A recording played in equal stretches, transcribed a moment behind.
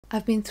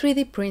I've been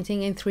 3D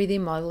printing and 3D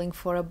modeling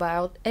for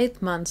about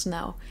 8 months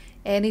now,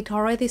 and it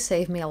already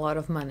saved me a lot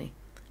of money.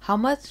 How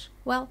much?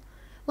 Well,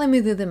 let me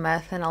do the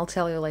math and I'll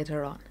tell you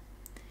later on.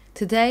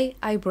 Today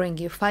I bring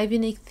you 5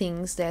 unique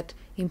things that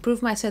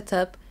improve my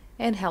setup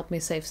and help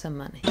me save some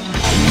money.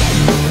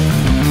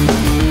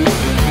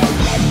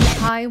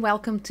 Hi,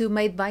 welcome to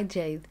Made by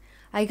Jade.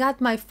 I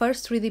got my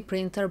first 3D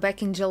printer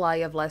back in July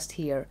of last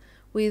year,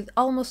 with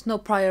almost no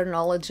prior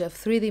knowledge of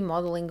 3D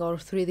modeling or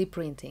 3D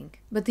printing.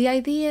 But the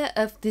idea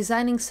of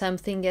designing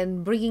something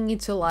and bringing it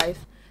to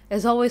life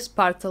has always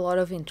sparked a lot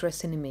of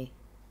interest in me.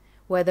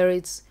 Whether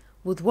it's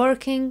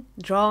woodworking,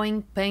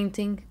 drawing,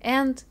 painting,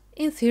 and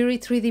in theory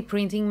 3D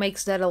printing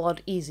makes that a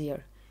lot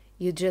easier.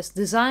 You just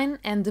design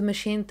and the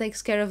machine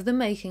takes care of the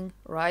making,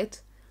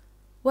 right?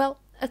 Well,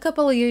 a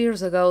couple of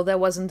years ago that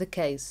wasn't the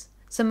case.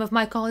 Some of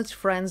my college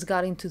friends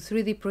got into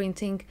 3D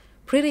printing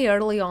pretty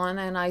early on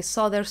and I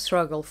saw their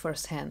struggle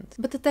firsthand.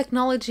 But the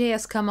technology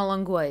has come a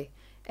long way,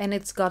 and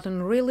it's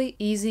gotten really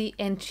easy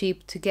and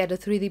cheap to get a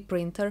 3D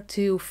printer,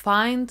 to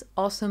find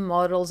awesome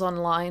models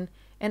online,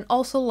 and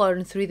also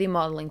learn 3D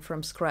modeling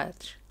from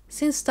scratch.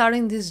 Since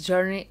starting this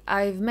journey,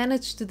 I've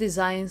managed to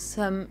design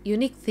some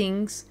unique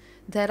things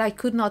that I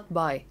could not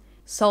buy,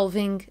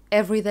 solving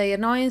everyday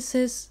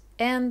annoyances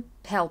and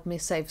help me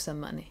save some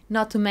money.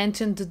 Not to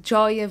mention the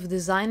joy of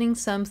designing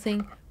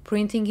something,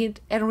 printing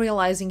it, and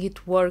realizing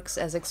it works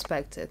as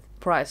expected.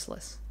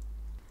 Priceless.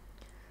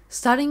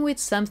 Starting with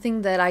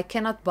something that I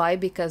cannot buy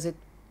because it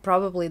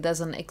probably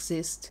doesn't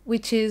exist,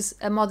 which is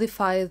a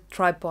modified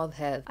tripod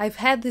head. I've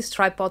had this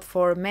tripod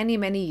for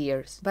many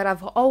years, but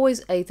I've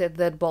always hated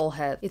that ball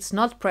head. It's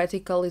not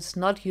practical, it's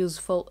not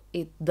useful,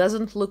 it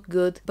doesn't look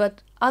good,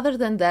 but other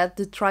than that,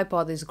 the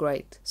tripod is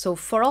great. So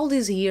for all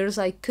these years,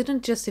 I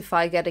couldn't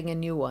justify getting a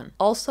new one.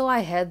 Also,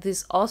 I had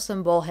this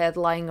awesome ball head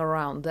lying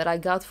around that I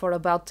got for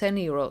about 10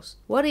 euros.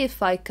 What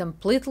if I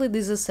completely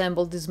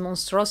disassembled this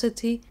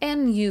monstrosity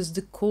and used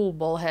the cool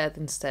ball head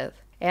instead?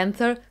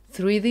 Enter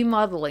 3D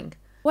modeling.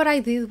 What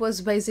I did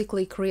was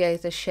basically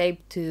create a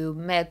shape to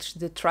match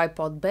the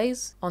tripod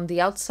base on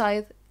the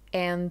outside,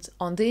 and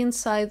on the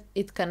inside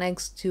it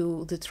connects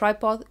to the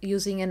tripod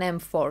using an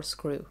M4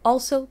 screw.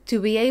 Also, to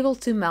be able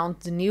to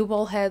mount the new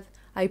ball head,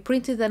 I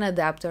printed an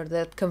adapter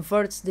that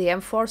converts the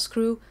M4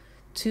 screw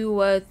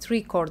to a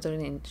 3/4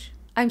 inch.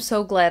 I'm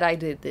so glad I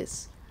did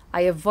this.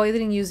 I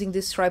avoided using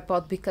this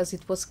tripod because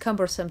it was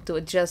cumbersome to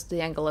adjust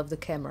the angle of the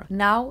camera.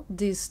 Now,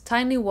 these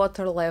tiny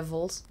water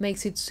levels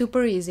makes it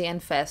super easy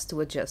and fast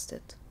to adjust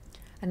it.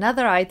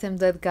 Another item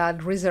that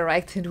got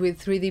resurrected with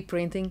 3D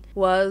printing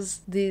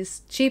was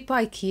this cheap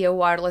IKEA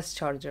wireless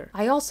charger.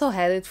 I also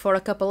had it for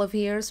a couple of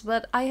years,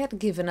 but I had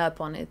given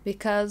up on it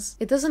because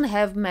it doesn't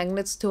have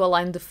magnets to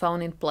align the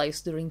phone in place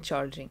during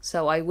charging.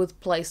 So I would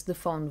place the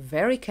phone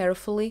very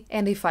carefully,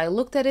 and if I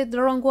looked at it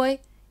the wrong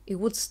way, it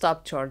would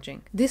stop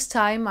charging. This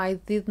time I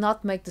did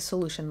not make the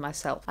solution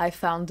myself. I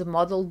found the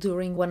model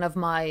during one of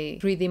my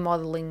 3D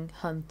modeling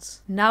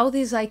hunts. Now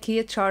this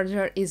IKEA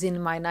charger is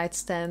in my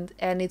nightstand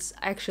and it's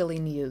actually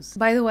in use.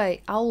 By the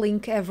way, I'll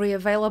link every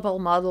available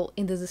model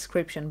in the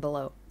description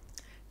below.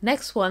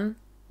 Next one,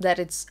 that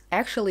it's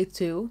actually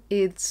two,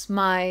 it's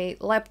my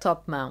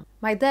laptop mount.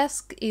 My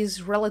desk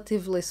is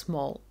relatively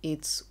small.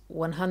 It's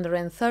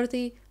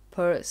 130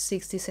 per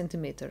 60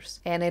 centimeters,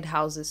 and it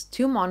houses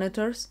 2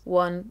 monitors,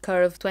 one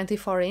curved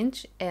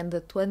 24-inch and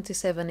a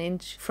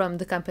 27-inch from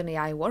the company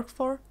I work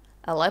for,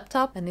 a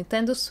laptop, a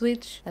Nintendo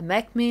Switch, a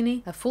Mac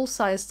Mini, a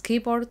full-sized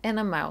keyboard and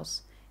a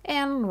mouse,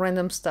 and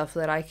random stuff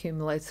that I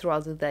accumulate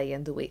throughout the day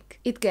and the week.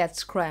 It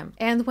gets cramped,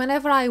 and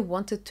whenever I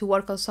wanted to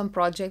work on some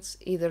projects,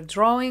 either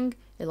drawing,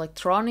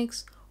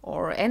 electronics,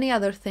 or any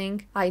other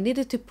thing, I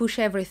needed to push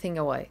everything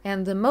away.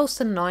 And the most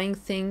annoying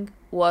thing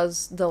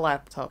was the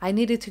laptop. I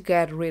needed to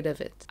get rid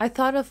of it. I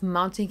thought of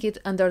mounting it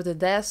under the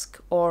desk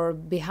or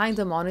behind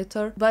the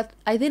monitor, but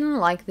I didn't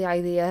like the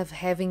idea of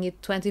having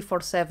it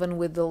 24/7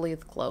 with the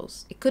lid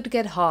closed. It could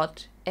get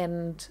hot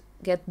and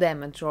get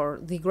damaged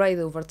or degrade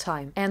over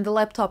time. And the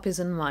laptop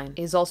isn't mine.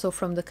 It's also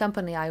from the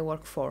company I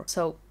work for,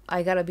 so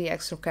I gotta be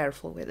extra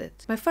careful with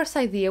it. My first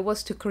idea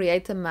was to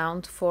create a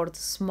mount for the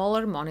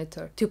smaller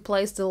monitor, to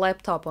place the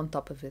laptop on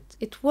top of it.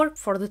 It worked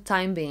for the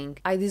time being.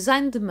 I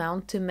designed the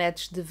mount to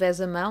match the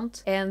VESA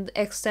mount and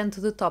extend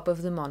to the top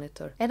of the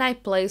monitor. And I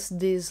placed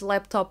this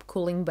laptop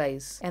cooling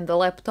base and the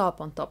laptop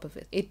on top of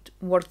it. It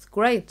worked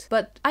great,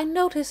 but I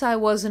noticed I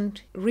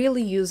wasn't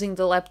really using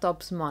the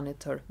laptop's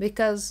monitor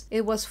because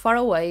it was far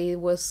away, it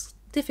was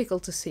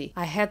difficult to see.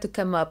 I had to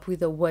come up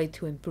with a way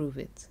to improve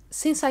it.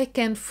 Since I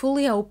can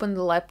fully open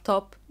the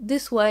laptop,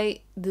 this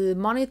way the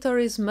monitor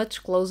is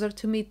much closer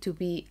to me to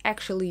be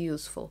actually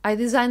useful. I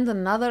designed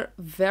another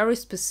very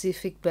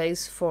specific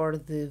base for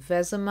the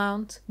VESA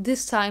mount,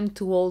 this time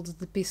to hold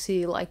the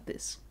PC like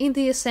this. In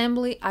the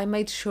assembly, I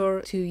made sure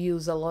to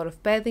use a lot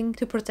of padding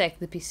to protect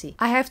the PC.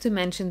 I have to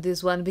mention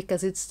this one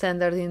because it's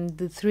standard in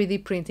the 3D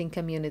printing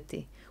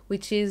community.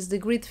 which is the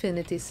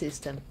Gridfinity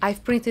system.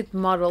 I've printed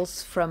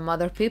models from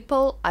other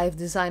people, I've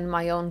designed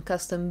my own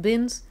custom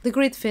bins. The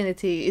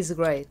Gridfinity is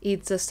great.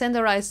 It's a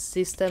standardized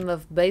system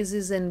of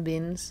bases and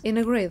bins in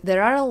a grid.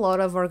 There are a lot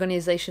of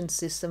organization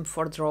systems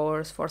for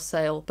drawers for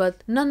sale,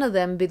 but none of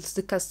them beats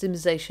the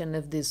customization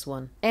of this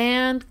one.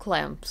 And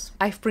clamps.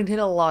 I've printed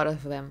a lot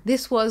of them.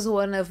 This was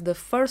one of the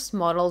first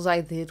models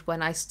I did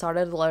when I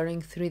started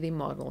learning 3D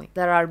modeling.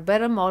 There are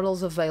better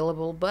models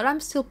available, but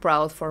I'm still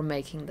proud for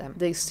making them.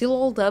 They still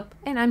hold up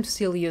and I'm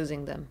still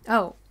using them.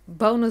 Oh,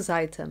 bonus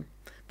item.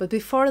 But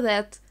before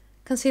that,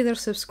 consider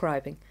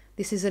subscribing.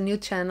 This is a new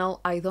channel,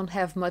 I don't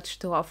have much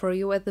to offer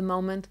you at the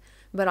moment,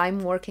 but I'm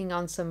working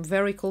on some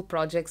very cool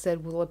projects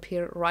that will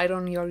appear right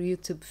on your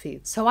YouTube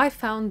feed. So I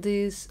found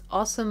this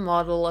awesome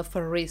model of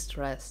a wrist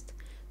rest.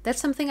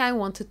 That's something I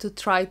wanted to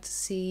try to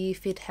see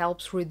if it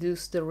helps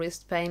reduce the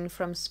wrist pain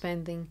from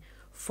spending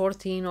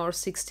 14 or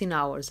 16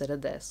 hours at a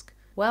desk.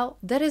 Well,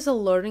 there is a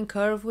learning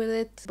curve with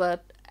it,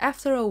 but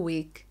after a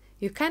week,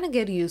 you kind of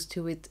get used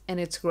to it and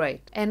it's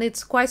great. And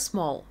it's quite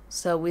small,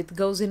 so it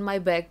goes in my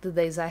bag the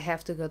days I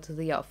have to go to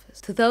the office.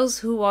 To those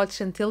who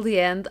watch until the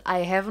end, I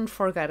haven't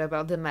forgot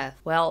about the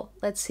math. Well,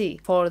 let's see.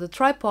 For the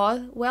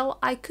tripod, well,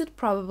 I could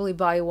probably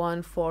buy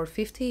one for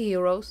 50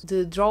 euros.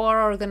 The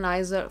drawer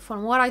organizer,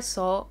 from what I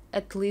saw,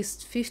 at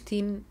least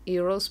 15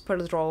 euros per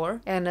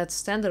drawer, and a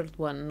standard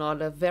one,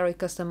 not a very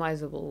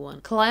customizable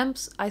one.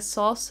 Clamps, I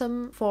saw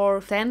some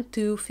for 10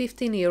 to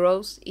 15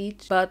 euros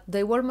each, but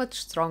they were much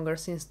stronger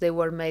since they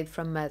were made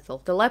from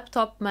metal. The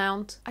laptop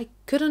mount, I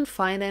couldn't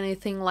find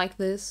anything like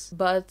this,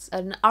 but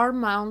an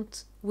arm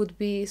mount would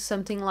be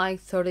something like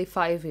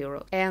 35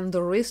 euros. And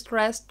the wrist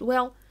rest,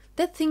 well,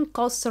 that thing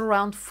costs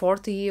around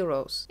 40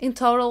 euros. In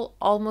total,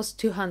 almost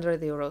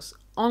 200 euros,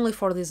 only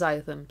for these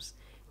items.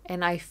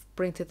 And I've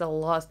printed a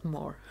lot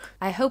more.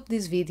 I hope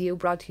this video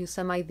brought you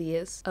some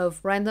ideas of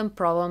random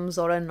problems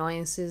or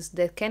annoyances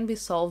that can be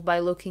solved by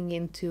looking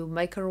into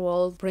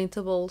MakerWorld,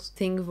 Printables,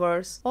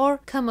 Thingiverse, or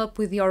come up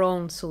with your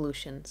own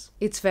solutions.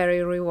 It's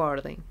very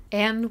rewarding.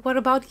 And what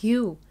about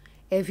you?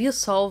 Have you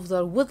solved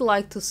or would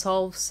like to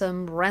solve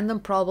some random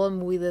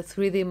problem with a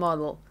 3D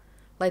model?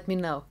 Let me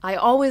know. I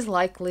always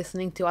like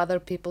listening to other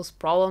people's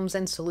problems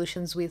and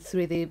solutions with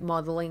 3D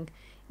modeling.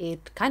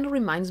 It kind of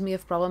reminds me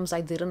of problems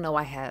I didn't know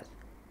I had.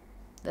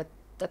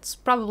 That's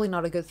probably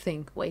not a good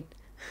thing. Wait,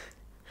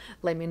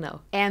 let me know.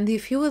 And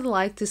if you would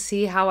like to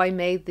see how I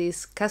made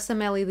this custom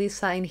LED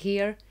sign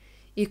here,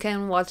 you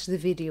can watch the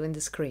video in the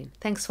screen.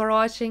 Thanks for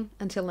watching.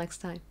 Until next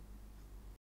time.